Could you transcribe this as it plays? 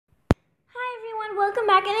everyone, welcome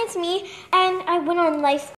back, and it's me. And I went on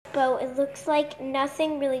Lifeboat. It looks like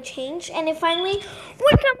nothing really changed, and it finally went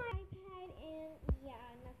on my iPad, and yeah,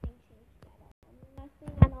 nothing changed at all.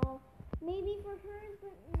 Nothing at all. Maybe for hers,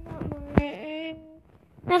 but not mine.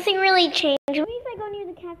 Nothing really changed. Maybe if I go near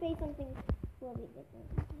the cafe, something will be different,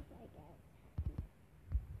 I guess.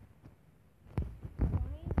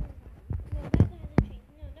 No, that hasn't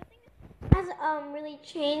changed. No, nothing has really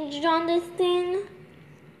changed on this thing.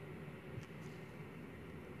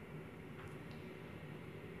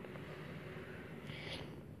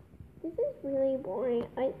 This is really boring.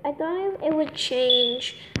 I thought it would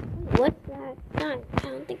change. What's that? No, I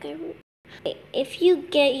don't think I... If you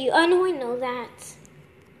get you... Oh, no, I know that.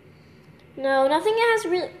 No, nothing has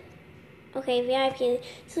really... Okay, VIP.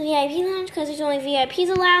 So VIP lounge, because there's only VIPs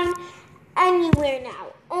allowed anywhere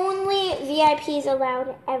now. Only VIPs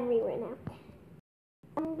allowed everywhere now.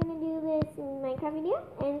 I'm gonna do this in Minecraft video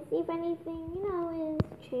and see if anything, is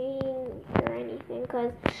changed or anything.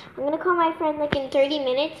 Because I'm gonna call my friend like in 30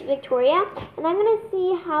 minutes, Victoria, and I'm gonna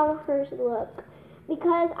see how hers look.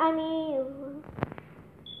 Because I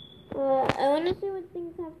want to see what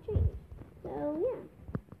things have changed. So yeah.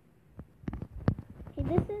 Okay,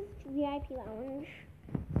 this is VIP lounge.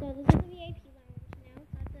 So this is the VIP lounge now.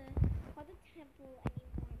 It's not called the temple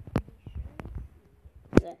anymore. I'm pretty sure.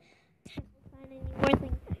 The temple sign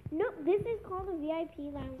anymore. Nope, this is called a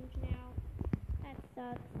VIP lounge now. That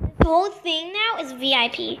sucks. This whole thing now is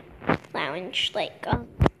VIP lounge.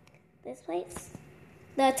 This place.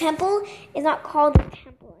 The temple is not called the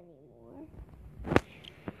temple anymore.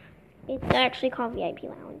 It's actually called VIP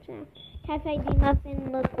lounge now. Cafe D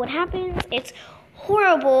Muffin, look what happens. It's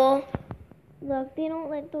horrible. Look, they don't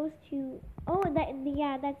let those two... Oh,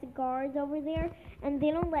 that's the guards over there. And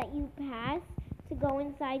they don't let you pass to go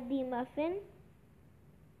inside the muffin.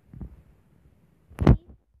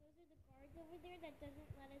 That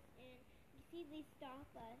doesn't let us in. You see, they stop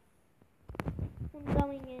us from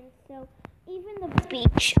going in. So even the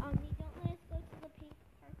beach, they don't let us go to the pink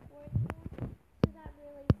parkour anymore. So that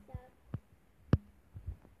really sucks.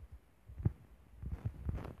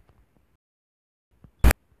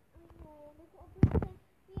 I know. Look over the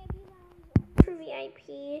VIP lounge for VIP.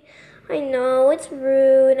 I know, it's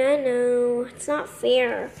rude. I know. It's not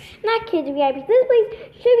fair. Not kids VIP. This place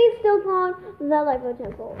should be still called the Lifeboat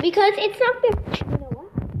Temple. Because it's not fair. You know what?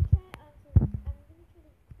 I'm going to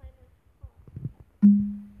try to climb on top.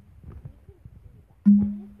 I'm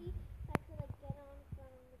going to see if I can get on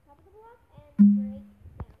from the top of the block and break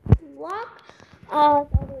down the block. It's all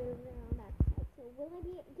the way over there on that side. So will I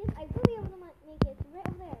be... Yes, I will be able to make it right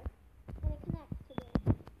over there. And it connects to this.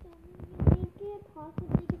 So maybe make it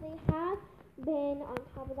possibly, because they have been on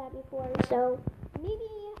top of that before. So maybe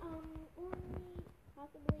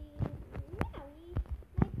possibly, yeah, we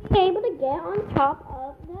might be able to get on top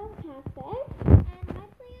of the cafe. And my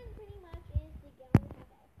plan pretty much is to get on the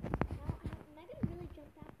cafe. Now, am I going to really jump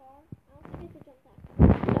that far? I don't think I could jump that far.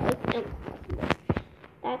 No, it's impossible.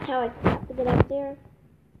 That's how I have to get up there.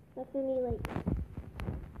 That's going to be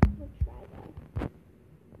let's try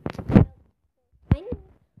that. I know.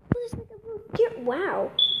 Oh, there's like a roof here. Wow.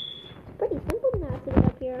 It's pretty simple now to get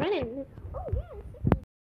up here. I didn't know. Oh, yeah.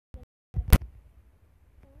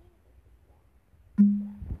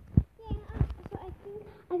 So I think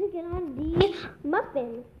I could get on the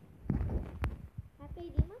muffin. Cafe D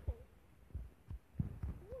Muffin.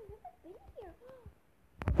 Oh, I've never been here.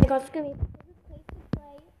 Oh my god, it's gonna be a perfect place to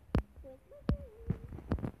play with my friends.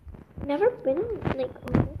 Never been on this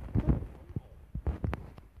cafe.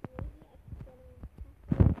 Maybe I could get on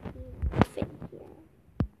Cafe D Muffin here.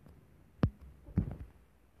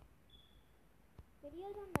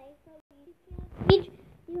 Videos on Lifeboat YouTube channel.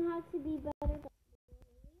 You have to be better.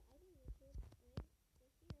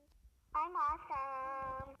 I'm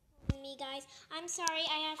awesome. Me guys, I'm sorry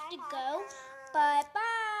I have to go, but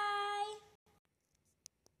bye.